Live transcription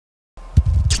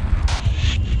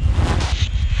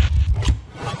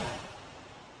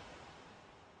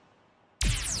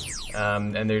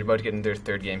and they're about to get in their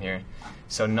third game here.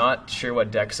 So not sure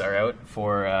what decks are out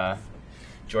for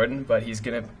Jordan, but he's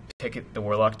going to pick the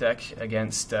Warlock deck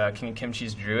against King of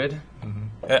Kimchi's Druid.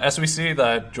 As we see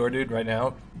that Jordan right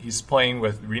now, he's playing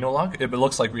with Reno Lock. It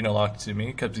looks like Reno Lock to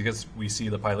me because we see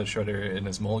the Pilot Shredder in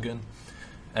his mulligan.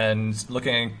 And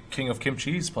looking at King of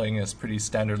Kimchi, he's playing a pretty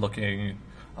standard looking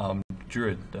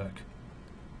Druid deck.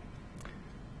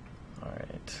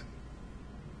 Alright.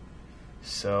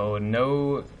 So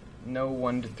no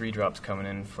 1 to 3 drops coming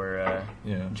in for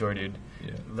Jordude.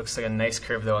 Yeah. Looks like a nice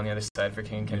curve though on the other side for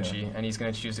King of Kimchi, and he's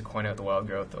going to choose to coin out the Wild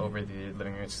Growth over the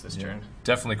Living Roots this turn.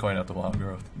 Definitely coin out the Wild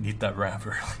Growth. Need that ramp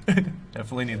early.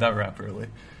 Definitely need that ramp early.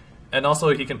 And also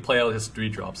he can play out his 3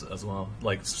 drops as well,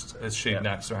 like his Shade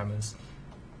Naxxramas.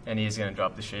 And he's going to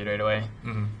drop the Shade right away.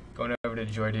 Going over to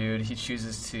Jordude, he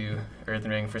chooses to Earthen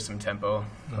Ring for some tempo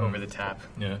over the tap.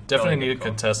 Yeah, definitely need to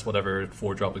contest whatever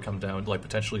 4-drop would come down, like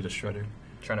potentially the Shredder.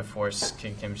 Trying to force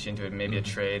King Kimchi into it, maybe a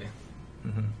trade.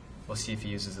 We'll see if he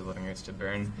uses the Living Roots to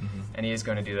burn, and he is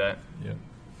going to do that. Yeah.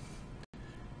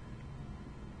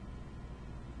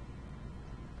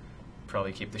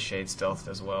 Probably keep the Shade stealthed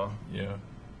as well. Yeah,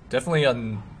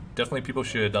 definitely people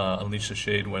should unleash the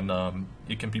Shade when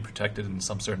he can be protected in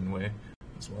some certain way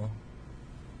as well.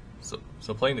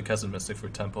 So playing the Kesed Mystic for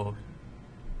tempo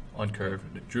on curve,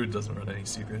 the Druid doesn't run any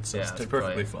secrets, so it's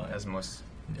perfectly fine. As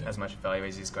much value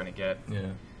as he's going to get. Yeah.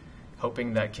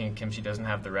 Hoping that King Kimchi doesn't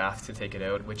have the Wrath to take it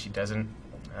out, which he doesn't.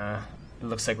 It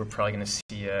looks like we're probably going to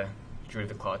see Druid of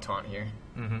the Claw taunt here.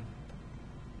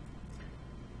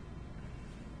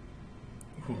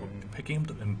 Picking up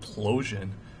the Implosion.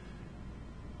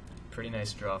 Pretty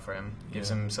nice draw for him.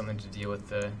 Gives him something to deal with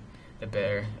the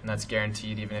bear, and that's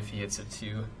guaranteed even if he hits a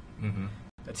 2.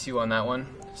 A 2 on that one,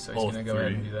 so he's going to go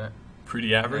ahead and do that.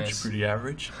 Pretty average, nice. Pretty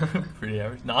average.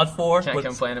 Not 4. Can't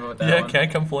complain about that one.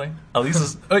 Can't complain. At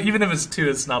least, even if it's 2,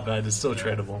 it's not bad. It's still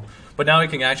tradable. But now he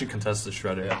can actually contest the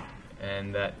Shredder. Yeah.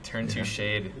 And that turn 2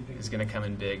 Shade is going to come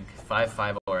in big.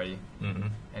 5/5 already.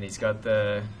 And he's got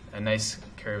a nice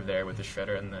curve there with the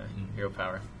Shredder and the Hero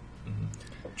Power.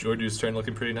 Jordu's turn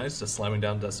looking pretty nice, just slamming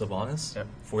down the Sylvanas,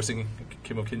 forcing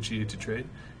Kim of Kimchi to trade.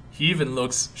 He even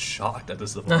looks shocked at the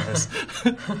Sylvanas.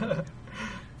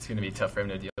 It's going to be tough for him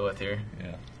to deal with here.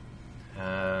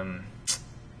 Yeah.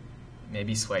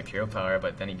 Maybe swipe Hero Power,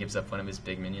 but then he gives up one of his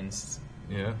big minions.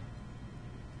 Yeah.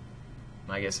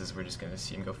 My guess is we're just going to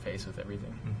see him go face with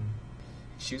everything.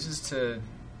 Chooses to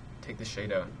take the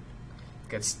Shade out.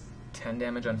 Gets 10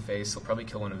 damage on face. He'll probably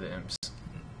kill one of the imps.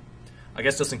 I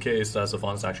guess just in case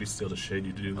Sylvanas actually steal the Shade,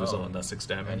 you do lose on that 6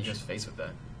 damage. And he goes face with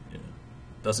that. Yeah.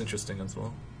 That's interesting as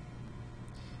well.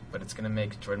 But it's going to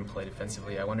make Jordan play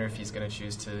defensively. I wonder if he's going to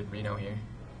choose to Reno here.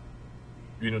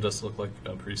 Reno does look like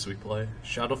a pretty sweet play.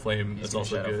 Shadow Flame is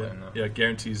also good. Yeah,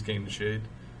 guarantees gain the Shade.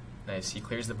 Nice. He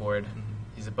clears the board.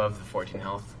 He's above the 14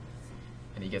 health.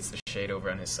 And he gets the Shade over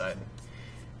on his side.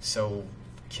 So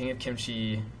King of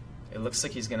Kimchi, it looks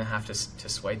like he's going to have to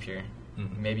swipe here.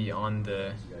 Maybe on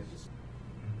the...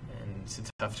 And it's a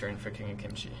tough turn for King of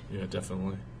Kimchi. Yeah,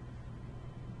 definitely.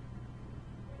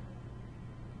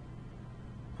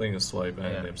 Playing a swipe and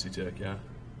an MC deck, a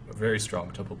very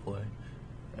strong tempo play.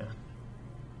 Yeah.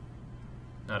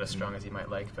 Not as strong as he might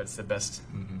like, but it's the best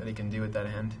that he can do with that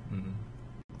hand.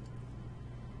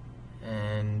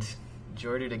 And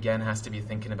Jordude again has to be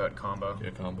thinking about combo.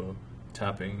 Yeah, combo.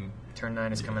 Tapping. Turn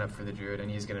 9 is coming up for the Druid, and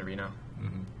he's going to Reno.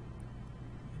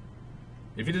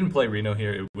 If he didn't play Reno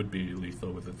here, it would be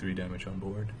lethal with the 3 damage on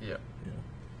board. Yeah.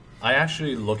 I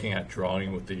actually looking at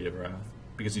drawing with the Wrath,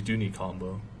 because you do need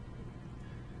combo.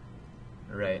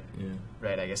 Right. Yeah.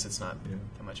 Right. I guess it's not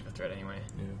that much of a threat anyway.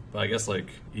 Yeah. But I guess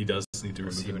he does need to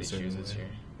remove see what he chooses here.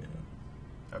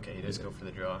 Yeah. Okay, he does go for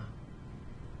the draw.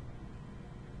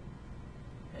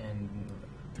 And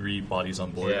 3 bodies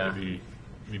on board.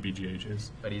 Maybe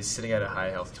BGHs. But he's sitting at a high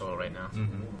health total right now.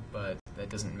 But that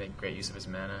doesn't make great use of his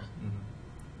mana.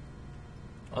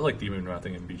 I like Demon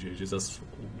Wrathing and BGHs. Does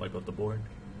wipe out the board.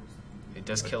 It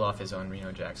does kill off his own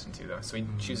Reno Jackson too, though. So he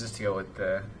chooses to go with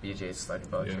the BJ Sludge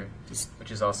Belcher,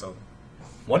 which is also...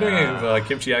 Wondering if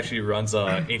Kimchi actually runs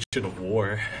Ancient of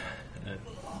War.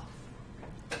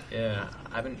 Yeah,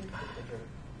 I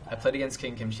played against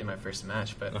King Kimchi in my first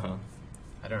match, but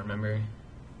I don't remember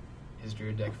his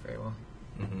Druid deck very well.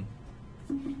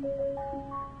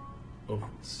 Oh.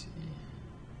 Let's see.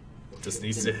 Just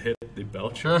needs to hit the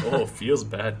Belcher. Oh, feels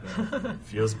bad, man.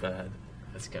 Feels bad.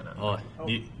 That's kind of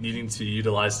needing to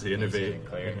utilize the innovate.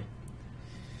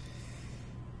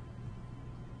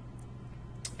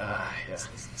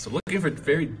 So looking for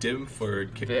very dim for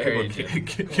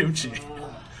Kimchi,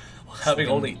 having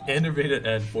only innovated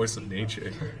and force of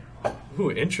nature. Ooh,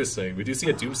 interesting. We do see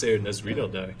a Doomsayer in this Reno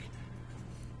deck.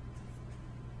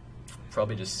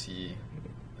 Probably just see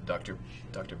a Dr.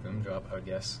 Boom drop, I would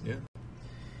guess. Yeah.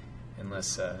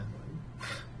 Unless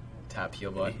tap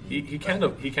heal bot. He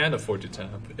can't afford to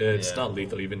tap. It's not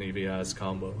lethal even if he has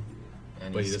combo.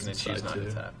 And but he's he going to choose not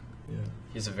to tap. Yeah.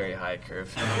 He has a very high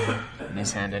curve in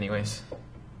his hand anyways.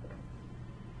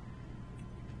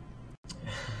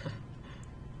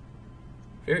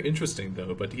 Very interesting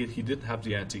though, but he didn't have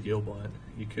the anti-heal bot.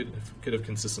 He could have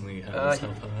consistently had his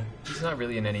health high. He's not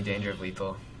really in any danger of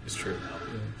lethal. It's true.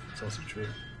 Yeah, it's also true.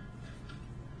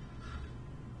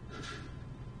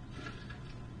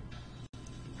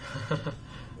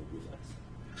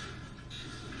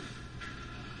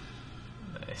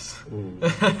 Nice. Ooh.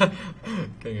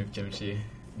 King of Kimchi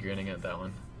grinning at that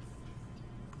one.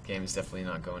 Game's definitely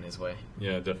not going his way.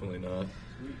 Yeah, definitely not.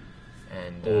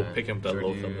 And we'll pick him that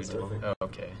low thumb as well. Oh,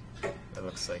 okay. That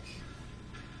looks like.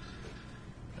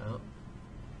 Oh.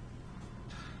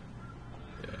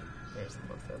 Yeah. There's the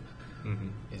low thumb.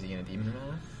 Mm-hmm. Is he gonna demon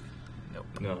wrath? Nope.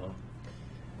 No.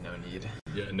 No need.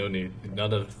 Yeah, no need.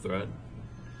 Not a threat.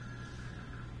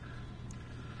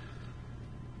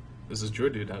 Does his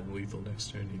Jordude have lethal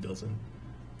next turn? He doesn't.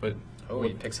 But he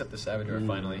picks up the Savador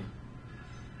finally.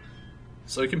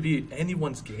 So it can be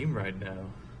anyone's game right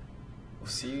now. We'll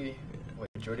see what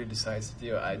Jordy decides to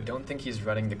do. I don't think he's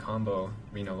running the combo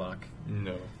Reno Lock.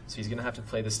 No. So he's gonna have to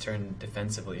play this turn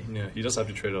defensively. Yeah, he does have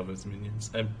to trade off his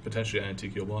minions and potentially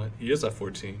anti-heal bot. He is at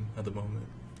 14 at the moment.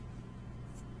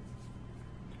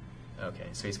 Okay,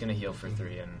 so he's gonna heal for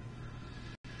 3, and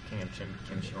King of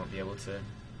Kimchi won't be able to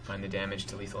find the damage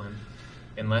to lethal him,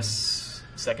 unless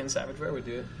second Savage Rare would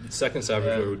do it. Second Savage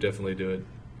Rare would definitely do it.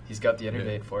 He's got the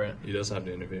Innervate for it. He does have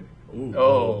the Innervate. Ooh,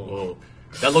 oh. Whoa.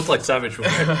 That looked like Savage War.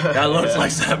 That looked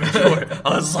like Savage War.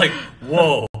 I was like,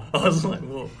 whoa.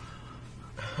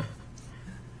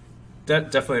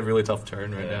 Definitely a really tough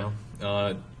turn right now.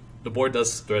 The board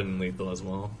does threaten lethal as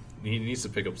well. He needs to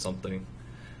pick up something.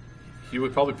 He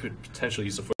would probably potentially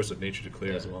use the Force of Nature to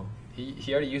clear as well.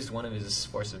 He already used one of his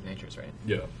Force of Natures, right?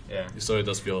 Yeah. Yeah. So it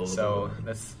does feel a little bit. So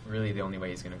that's really the only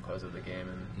way he's going to close out the game.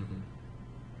 And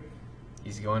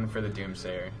he's going for the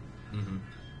Doomsayer. Mm-hmm.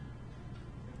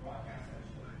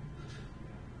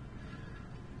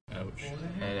 Ouch.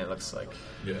 And it looks like...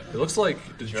 Yeah, it looks like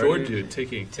the Jordude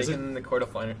taking the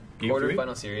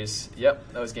quarterfinal series.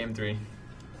 Yep, that was game 3.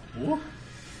 3-0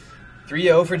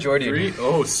 for Jordude.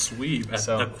 3-0 sweep at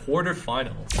the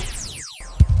quarterfinals.